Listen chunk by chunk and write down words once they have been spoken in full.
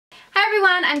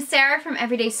everyone, I'm Sarah from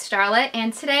Everyday Starlet,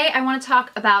 and today I want to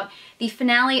talk about the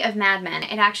finale of Mad Men.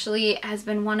 It actually has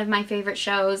been one of my favorite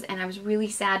shows, and I was really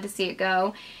sad to see it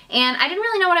go. And I didn't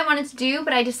really know what I wanted to do,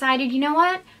 but I decided, you know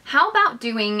what? How about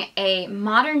doing a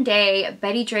modern day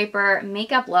Betty Draper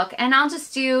makeup look, and I'll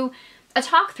just do a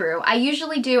talk through. I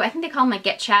usually do, I think they call them like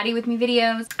Get Chatty with Me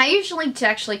videos. I usually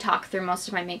actually talk through most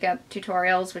of my makeup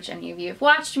tutorials, which any of you have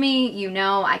watched me, you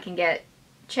know I can get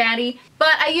chatty,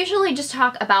 but I usually just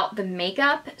talk about the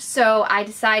makeup, so I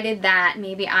decided that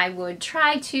maybe I would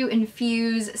try to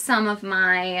infuse some of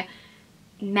my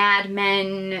Mad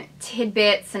Men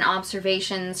tidbits and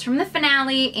observations from the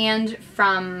finale and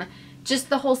from just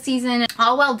the whole season,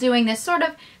 all while doing this sort of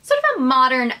a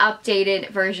modern, updated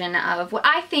version of what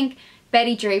I think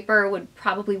Betty Draper would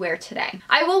probably wear today.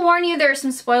 I will warn you, there are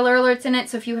some spoiler alerts in it,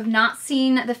 so if you have not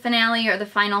seen the finale or the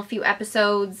final few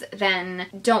episodes, then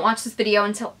don't watch this video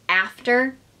until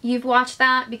after you've watched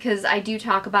that, because I do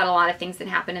talk about a lot of things that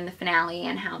happen in the finale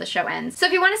and how the show ends. So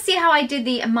if you want to see how I did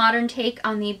the modern take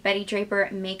on the Betty Draper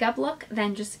makeup look,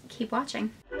 then just keep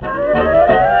watching.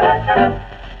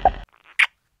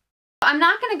 I'm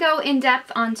not going to go in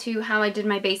depth onto how I did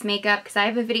my base makeup because I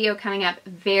have a video coming up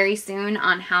very soon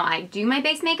on how I do my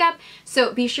base makeup,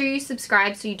 so be sure you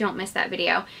subscribe so you don't miss that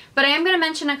video. But I am going to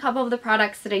mention a couple of the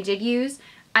products that I did use.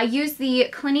 I used the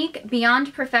Clinique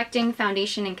Beyond Perfecting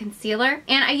Foundation and Concealer,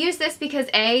 and I use this because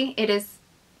A, it is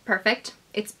perfect.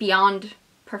 It's beyond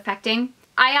perfecting.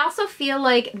 I also feel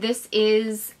like this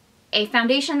is a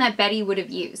foundation that Betty would have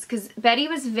used because Betty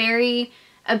was very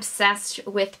obsessed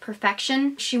with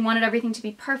perfection. She wanted everything to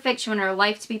be perfect. She wanted her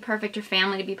life to be perfect, her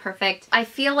family to be perfect. I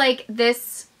feel like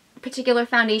this particular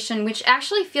foundation, which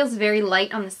actually feels very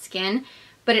light on the skin,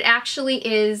 but it actually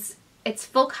is, it's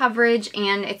full coverage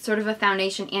and it's sort of a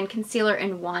foundation and concealer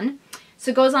in one. So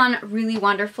it goes on really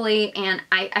wonderfully, and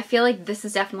I feel like this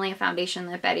is definitely a foundation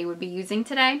that Betty would be using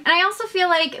today. And I also feel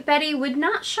like Betty would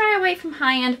not shy away from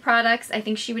high-end products. I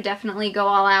think she would definitely go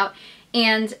all out,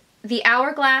 and the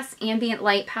Hourglass Ambient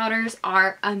Light Powders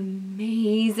are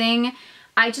amazing.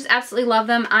 I just absolutely love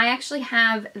them. I actually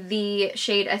have the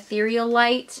shade Etherial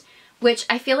Light, which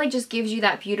I feel like just gives you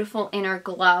that beautiful inner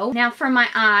glow. Now for my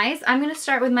eyes, I'm going to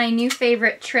start with my new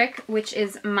favorite trick, which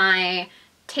is my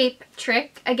tape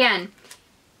trick. Again,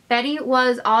 Betty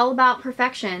was all about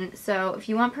perfection, so if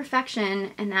you want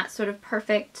perfection and that sort of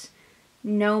perfect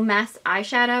no mess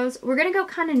eyeshadows, we're gonna go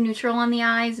kind of neutral on the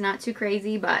eyes, not too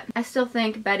crazy, but I still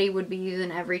think Betty would be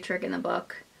using every trick in the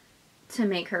book to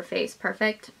make her face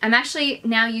perfect. I'm actually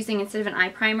now using, instead of an eye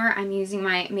primer, I'm using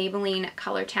my Maybelline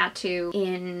Color Tattoo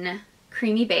in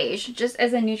Creamy Beige, just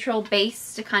as a neutral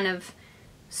base to kind of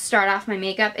start off my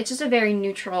makeup. It's just a very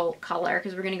neutral color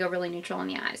because we're gonna go really neutral on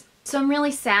the eyes. So I'm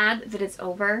really sad that it's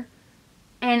over.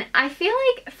 And I feel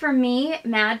like for me,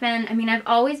 Mad Men, I mean, I've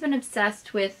always been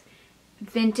obsessed with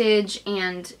vintage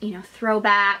and, you know,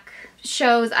 throwback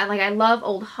shows. I love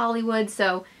old Hollywood,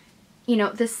 so, you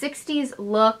know, the 60s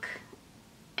look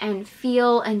and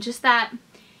feel and just that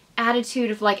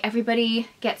attitude of like everybody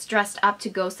gets dressed up to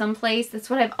go someplace. That's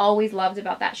what I've always loved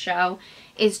about that show,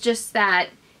 is just that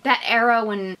era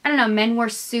when, I don't know, men wore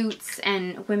suits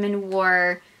and women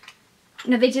wore, you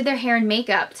know, they did their hair and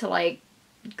makeup to like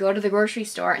go to the grocery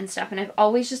store and stuff, and I've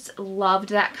always just loved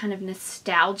that kind of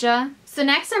nostalgia. So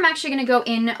next I'm actually going to go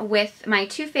in with my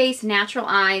Too Faced Natural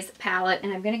Eyes palette,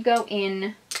 and I'm going to go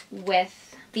in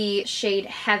with the shade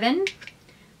Heaven,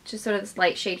 which is sort of this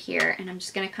light shade here, and I'm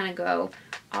just going to kind of go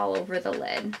all over the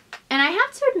lid. And I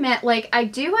have to admit, like, I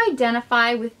do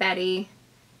identify with Betty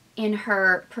in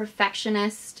her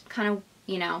perfectionist kind of,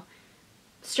 you know,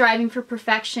 striving for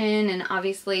perfection, and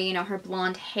obviously, you know, her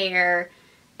blonde hair.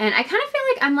 And I kind of feel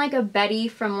like I'm like a Betty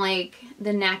from like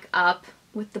the neck up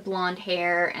with the blonde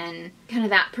hair and kind of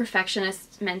that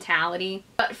perfectionist mentality.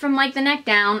 But from like the neck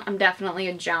down, I'm definitely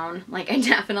a Joan. Like, I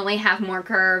definitely have more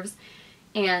curves.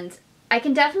 And I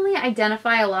can definitely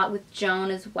identify a lot with Joan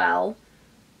as well,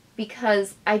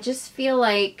 because I just feel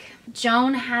like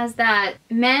Joan has that,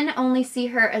 men only see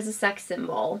her as a sex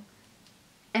symbol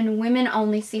and women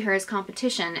only see her as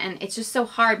competition. And it's just so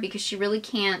hard because she really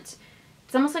can't,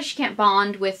 it's almost like she can't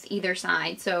bond with either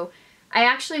side. So I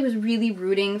actually was really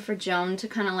rooting for Joan to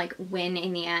kind of like win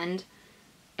in the end.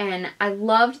 And I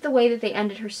loved the way that they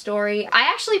ended her story. I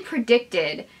actually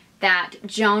predicted that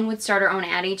Joan would start her own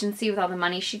ad agency with all the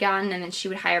money she gotten, and then she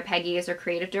would hire Peggy as her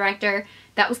creative director.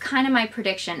 That was kind of my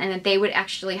prediction, and that they would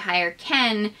actually hire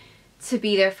Ken to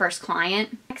be their first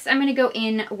client. Next, I'm going to go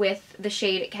in with the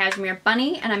shade Cashmere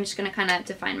Bunny, and I'm just going to kind of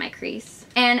define my crease.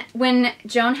 And when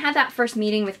Joan had that first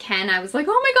meeting with Ken, I was like,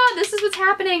 oh my god, this is what's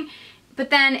happening. But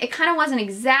then it kind of wasn't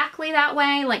exactly that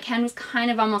way. Like, Ken was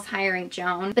kind of almost hiring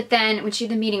Joan. But then when she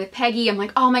had the meeting with Peggy, I'm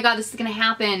like, oh my god, this is gonna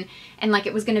happen. And like,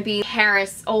 it was gonna be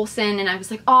Harris Olsen, and I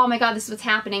was like, oh my god, this is what's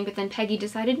happening. But then Peggy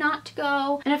decided not to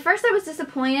go. And at first I was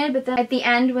disappointed, but then at the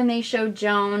end when they showed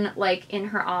Joan like in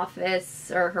her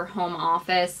office, or her home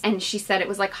office, and she said it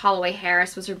was like Holloway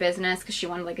Harris was her business because she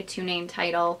wanted like a 2-name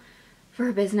title for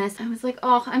her business. I was like,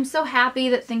 oh, I'm so happy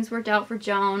that things worked out for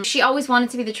Joan. She always wanted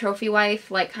to be the trophy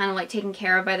wife, like kind of like taken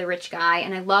care of by the rich guy,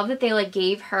 and I love that they like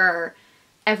gave her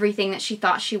everything that she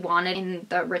thought she wanted in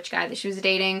the rich guy that she was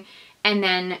dating, and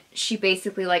then she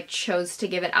basically like chose to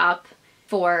give it up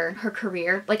for her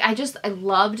career. Like, I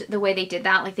loved the way they did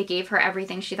that. Like, they gave her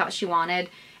everything she thought she wanted,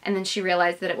 and then she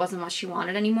realized that it wasn't what she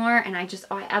wanted anymore, and I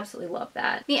absolutely love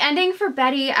that. The ending for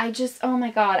Betty, oh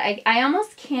my god, I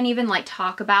almost can't even like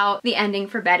talk about the ending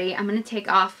for Betty. I'm gonna take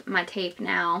off my tape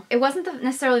now. It wasn't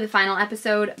necessarily the final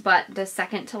episode, but the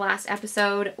second to last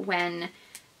episode when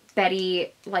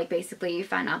Betty like basically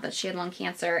found out that she had lung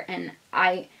cancer, and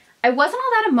I wasn't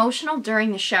all that emotional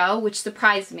during the show, which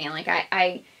surprised me. Like,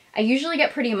 I usually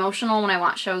get pretty emotional when I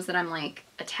watch shows that I'm like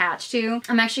attached to.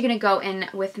 I'm actually gonna go in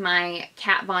with my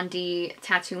Kat Von D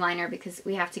tattoo liner because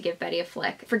we have to give Betty a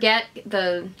flick. Forget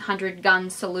the 100-gun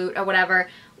salute or whatever.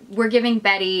 We're giving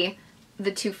Betty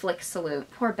the 2-flick salute.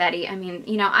 Poor Betty. I mean,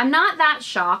 you know, I'm not that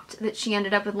shocked that she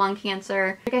ended up with lung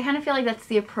cancer. Like, I kind of feel like that's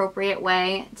the appropriate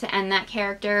way to end that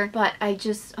character, but I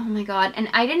just, oh my god. And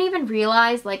I didn't even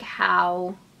realize like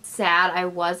how sad I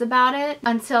was about it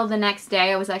until the next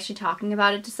day. I was actually talking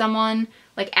about it to someone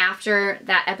like after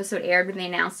that episode aired when they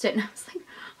announced it, and I was like,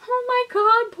 oh my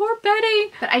god, poor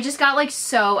Betty. But I just got like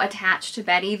so attached to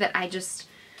Betty that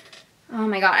oh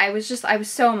my god, I was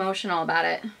so emotional about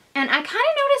it. And I kind of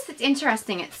noticed it's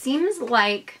interesting. It seems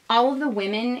like all of the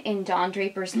women in Don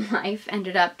Draper's life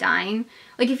ended up dying.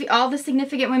 Like, all the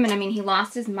significant women, I mean, he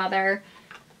lost his mother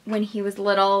when he was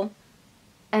little.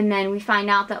 And then we find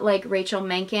out that like Rachel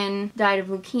Menken died of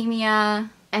leukemia.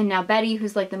 And now Betty,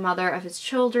 who's like the mother of his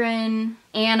children.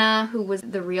 Anna, who was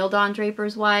the real Don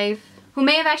Draper's wife, who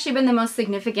may have actually been the most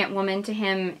significant woman to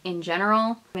him in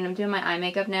general. I mean, I'm doing my eye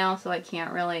makeup now, so I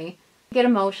can't really get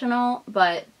emotional.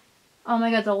 But oh my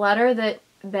god, the letter that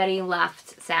Betty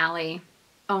left Sally.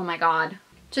 Oh my god.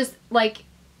 Just like,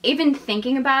 even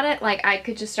thinking about it, like, I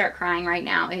could just start crying right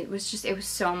now. It was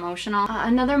so emotional.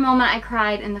 Another moment I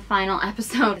cried in the final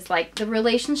episode is like the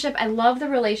relationship. I love the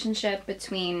relationship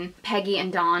between Peggy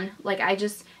and Dawn. Like,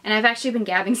 and I've actually been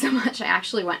gabbing so much, I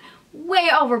actually went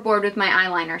way overboard with my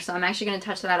eyeliner, so I'm actually going to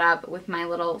touch that up with my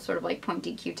little sort of like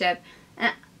pointy Q-tip.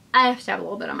 And I have to have a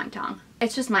little bit on my tongue.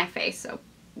 It's just my face, so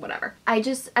whatever. I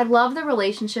love the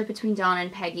relationship between Dawn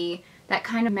and Peggy. That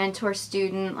kind of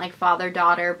mentor-student, like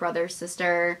father-daughter,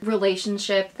 brother-sister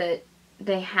relationship that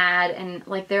they had, and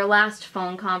like their last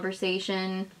phone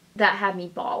conversation, that had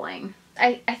me bawling.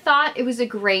 I thought it was a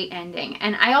great ending,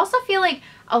 and I also feel like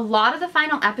a lot of the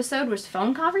final episode was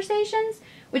phone conversations,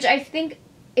 which I think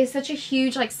is such a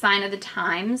huge like sign of the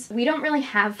times. We don't really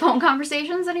have phone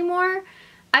conversations anymore.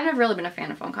 I've never really been a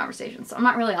fan of phone conversations, so I'm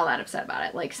not really all that upset about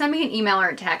it. Like, send me an email or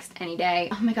a text any day.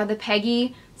 Oh my god, the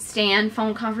Peggy Stan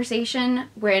phone conversation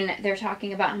when they're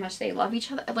talking about how much they love each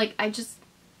other. Like,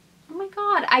 oh my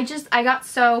god, I got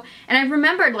so, and I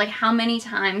remembered like how many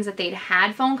times that they'd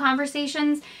had phone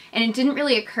conversations, and it didn't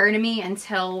really occur to me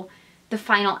until the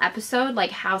final episode,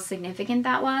 like how significant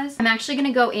that was. I'm actually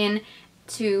gonna go in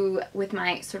with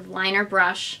my sort of liner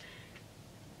brush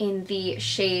in the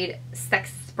shade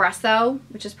Sexpresso,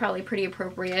 which is probably pretty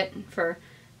appropriate for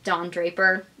Don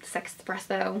Draper,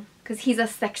 Sexpresso, because he's a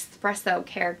Sexpresso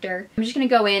character. I'm just going to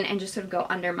go in and just sort of go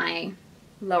under my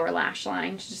lower lash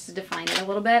line just to define it a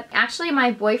little bit. Actually,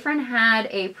 my boyfriend had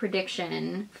a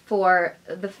prediction for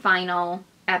the final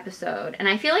episode, and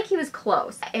I feel like he was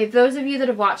close. If those of you that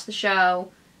have watched the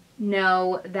show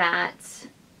know that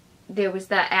there was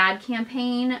that ad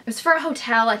campaign. It was for a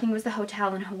hotel. I think it was the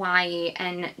hotel in Hawaii,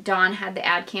 and Dawn had the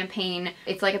ad campaign.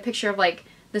 It's like a picture of like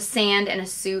the sand and a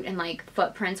suit and like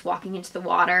footprints walking into the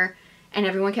water, and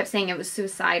everyone kept saying it was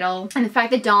suicidal. And the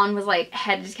fact that Dawn was like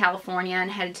headed to California and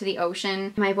headed to the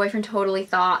ocean, my boyfriend totally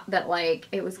thought that like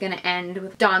it was gonna end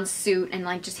with Dawn's suit and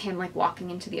like just him like walking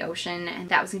into the ocean, and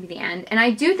that was gonna be the end. And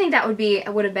I do think that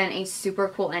would have been a super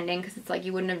cool ending, because it's like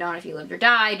you wouldn't have known if he lived or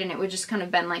died, and it would just kind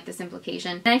of been like this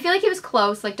implication. And I feel like he was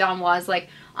close, like Dawn was like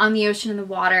on the ocean in the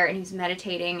water, and he was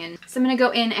meditating. And so I'm gonna go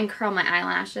in and curl my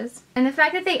eyelashes. And the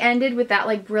fact that they ended with that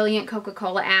like brilliant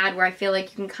Coca-Cola ad, where I feel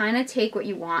like you can kind of take what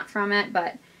you want from it,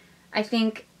 but I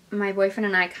think my boyfriend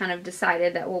and I kind of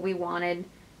decided that what we wanted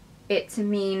it to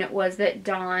mean was that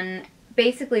Dawn,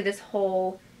 basically this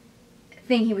whole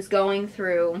thing he was going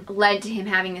through led to him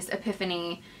having this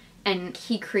epiphany, and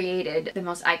he created the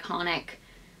most iconic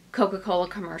Coca-Cola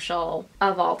commercial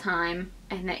of all time,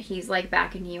 and that he's like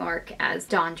back in New York as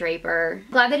Don Draper.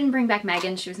 Glad they didn't bring back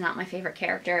Megan. She was not my favorite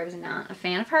character. I was not a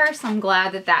fan of her, so I'm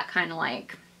glad that that kind of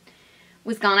like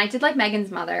was gone. I did like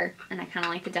Megan's mother, and I kind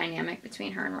of like the dynamic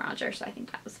between her and Roger, so I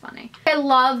think that was funny. I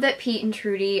love that Pete and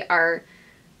Trudy are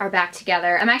back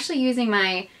together. I'm actually using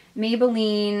my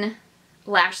Maybelline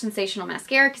Lash Sensational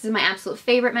mascara because it's my absolute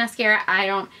favorite mascara.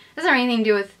 It doesn't have anything to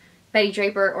do with Betty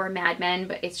Draper or Mad Men,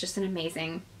 but it's just an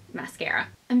amazing mascara.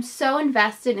 I'm so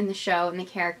invested in the show and the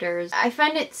characters. I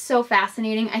find it so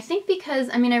fascinating. I think because,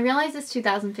 I mean, I realize it's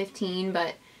 2015,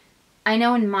 but I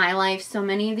know in my life so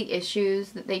many of the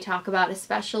issues that they talk about,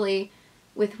 especially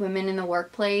with women in the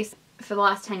workplace. For the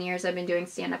last 10 years I've been doing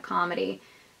stand-up comedy,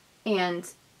 and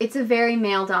it's a very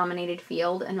male-dominated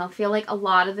field, and I feel like a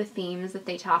lot of the themes that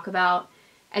they talk about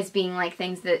as being like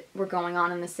things that were going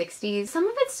on in the 60s, some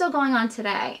of it's still going on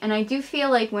today, and I do feel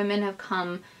like women have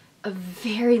come a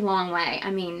very long way.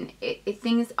 I mean,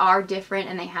 things are different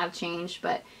and they have changed,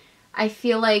 but I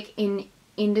feel like in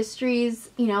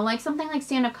industries, you know, like something like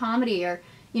stand-up comedy, or,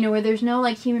 you know, where there's no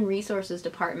like human resources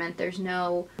department, there's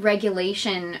no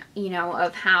regulation, you know,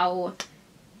 of how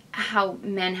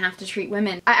men have to treat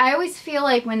women. I always feel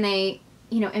like when they,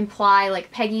 you know, imply,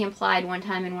 like Peggy implied one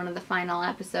time in one of the final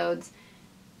episodes,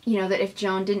 you know, that if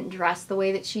Joan didn't dress the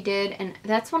way that she did, and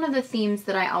that's one of the themes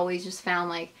that I always just found,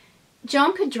 like,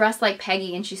 Joan could dress like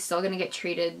Peggy and she's still gonna get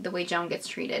treated the way Joan gets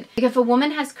treated. Like, if a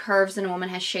woman has curves and a woman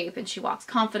has shape and she walks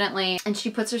confidently and she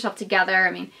puts herself together,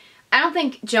 I mean, I don't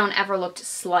think Joan ever looked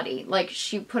slutty. Like,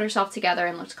 she put herself together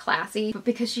and looked classy, but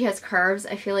because she has curves,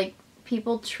 I feel like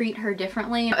people treat her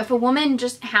differently. If a woman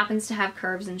just happens to have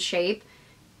curves and shape,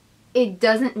 it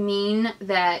doesn't mean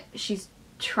that she's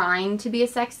trying to be a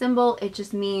sex symbol. It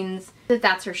just means that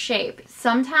that's her shape.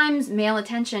 Sometimes male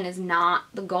attention is not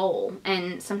the goal,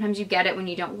 and sometimes you get it when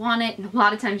you don't want it, and a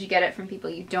lot of times you get it from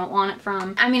people you don't want it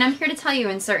from. I mean, I'm here to tell you,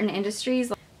 in certain industries,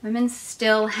 like, women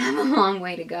still have a long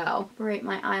way to go. Separate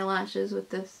my eyelashes with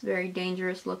this very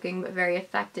dangerous looking but very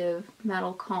effective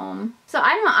metal comb. So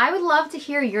I don't know, I would love to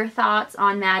hear your thoughts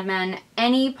on Mad Men,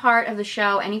 any part of the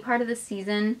show, any part of the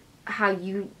season, how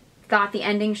you thought the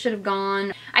ending should have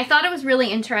gone. I thought it was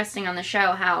really interesting on the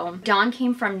show how Don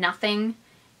came from nothing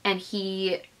and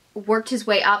he worked his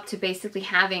way up to basically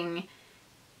having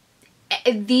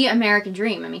the American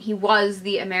dream. I mean, he was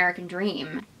the American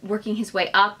dream, working his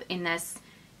way up in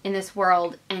this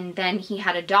world, and then he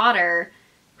had a daughter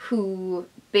who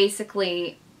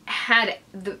basically had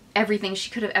everything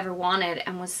she could have ever wanted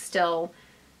and was still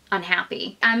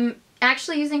unhappy. I'm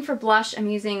actually using for blush, I'm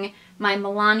using my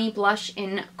Milani blush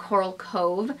in Coral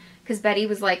Cove, because Betty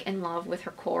was like in love with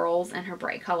her corals and her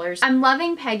bright colors. I'm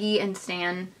loving Peggy and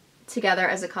Stan together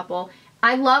as a couple.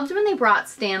 I loved when they brought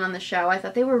Stan on the show. I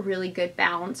thought they were really good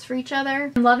balance for each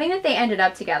other. I'm loving that they ended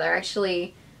up together.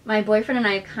 Actually, my boyfriend and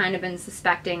I have kind of been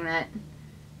suspecting that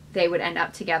they would end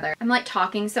up together. I'm like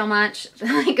talking so much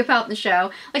like about the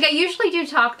show. Like, I usually do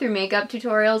talk through makeup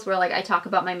tutorials where like I talk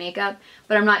about my makeup,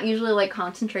 but I'm not usually like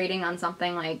concentrating on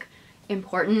something like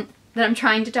important that I'm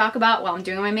trying to talk about while I'm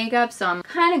doing my makeup, so I'm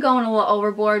kind of going a little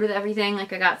overboard with everything.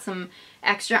 Like, I got some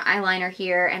extra eyeliner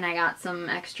here and I got some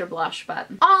extra blush, but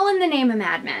all in the name of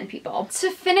Mad Men, people.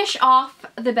 To finish off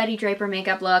the Betty Draper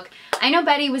makeup look, I know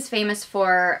Betty was famous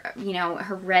for, you know,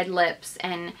 her red lips,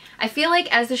 and I feel like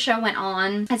as the show went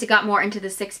on, as it got more into the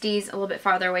 60s, a little bit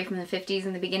farther away from the 50s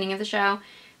in the beginning of the show,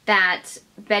 that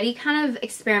Betty kind of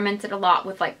experimented a lot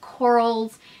with like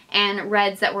corals and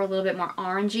reds that were a little bit more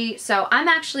orangey. So I'm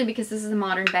actually, because this is a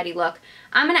modern Betty look,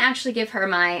 I'm going to actually give her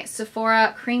my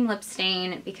Sephora Cream Lip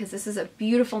Stain, because this is a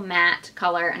beautiful matte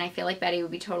color and I feel like Betty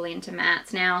would be totally into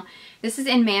mattes now. This is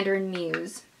in Mandarin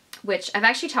Muse, which I've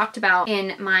actually talked about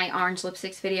in my orange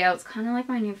lipsticks video. It's kind of like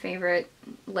my new favorite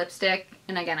lipstick,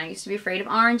 and again, I used to be afraid of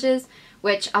oranges,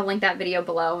 which I'll link that video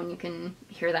below and you can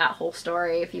hear that whole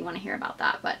story if you want to hear about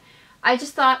that. But I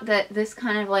just thought that this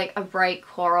kind of like a bright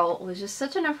coral was just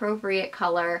such an appropriate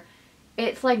color.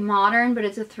 It's like modern, but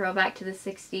it's a throwback to the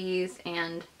 60s,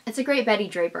 and it's a great Betty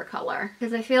Draper color.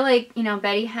 Because I feel like, you know,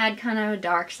 Betty had kind of a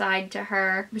dark side to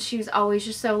her, but she was always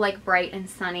just so like bright and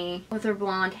sunny with her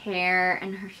blonde hair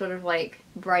and her sort of like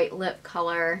bright lip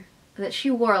color that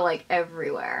she wore like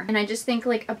everywhere. And I just think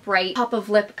like a bright pop of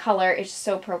lip color is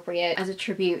so appropriate as a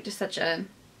tribute to such a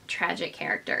tragic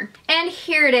character. And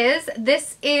here it is.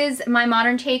 This is my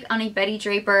modern take on a Betty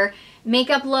Draper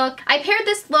makeup look. I paired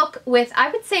this look with,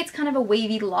 I would say it's kind of a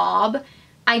wavy lob.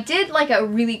 I did like a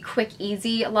really quick,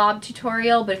 easy lob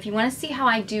tutorial, but if you want to see how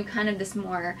I do kind of this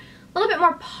more a little bit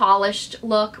more polished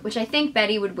look, which I think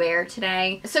Betty would wear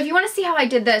today. So if you want to see how I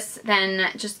did this,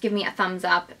 then just give me a thumbs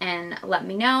up and let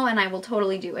me know, and I will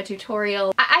totally do a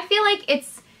tutorial. I feel like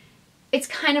it's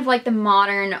kind of like the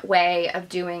modern way of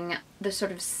doing the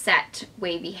sort of set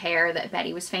wavy hair that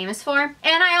Betty was famous for.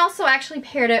 And I also actually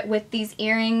paired it with these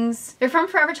earrings. They're from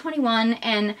Forever 21,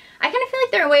 and I kind of feel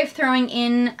like they're a way of throwing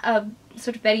in a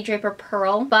sort of Betty Draper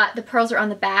pearl, but the pearls are on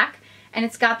the back, and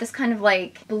it's got this kind of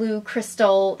like blue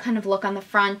crystal kind of look on the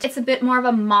front. It's a bit more of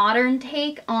a modern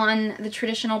take on the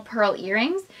traditional pearl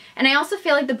earrings, and I also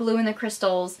feel like the blue and the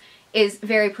crystals is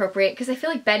very appropriate because I feel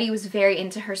like Betty was very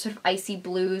into her sort of icy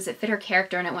blues. It fit her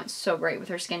character and it went so great with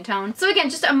her skin tone. So again,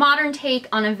 just a modern take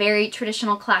on a very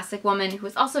traditional classic woman who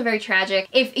was also very tragic.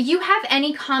 If you have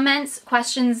any comments,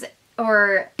 questions,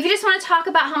 or if you just want to talk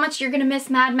about how much you're gonna miss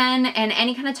Mad Men and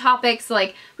any kind of topics,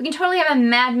 like, we can totally have a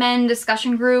Mad Men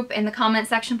discussion group in the comment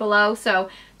section below, so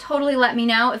totally let me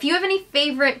know. If you have any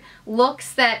favorite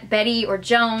looks that Betty or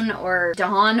Joan or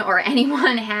Dawn or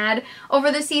anyone had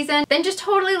over the season, then just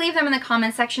totally leave them in the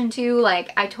comment section too.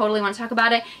 Like, I totally want to talk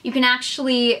about it. You can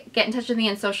actually get in touch with me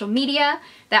on social media.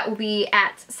 That will be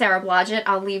at Sarah Blodgett.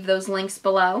 I'll leave those links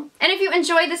below. And if you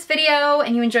enjoyed this video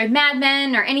and you enjoyed Mad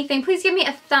Men or anything, please give me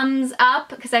a thumbs up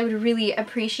because I would really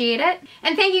appreciate it.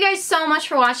 And thank you guys so much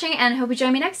for watching, and hope you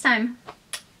join me next time.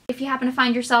 If you happen to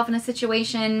find yourself in a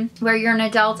situation where you're an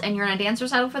adult and you're in a dance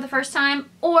recital for the first time,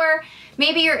 or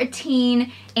maybe you're a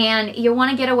teen and you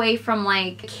want to get away from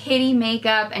like kiddie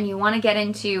makeup and you want to get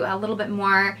into a little bit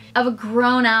more of a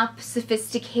grown-up,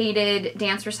 sophisticated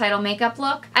dance recital makeup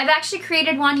look, I've actually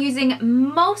created one using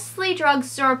mostly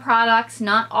drugstore products,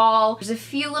 not all. There's a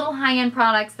few little high-end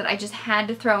products that I just had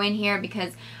to throw in here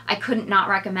because I couldn't not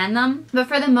recommend them. But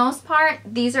for the most part,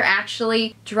 these are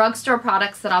actually drugstore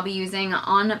products that I'll be using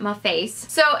on my face.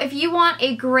 So if you want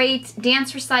a great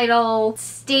dance recital,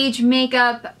 stage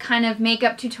makeup, kind of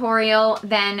makeup tutorial,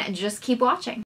 then just keep watching.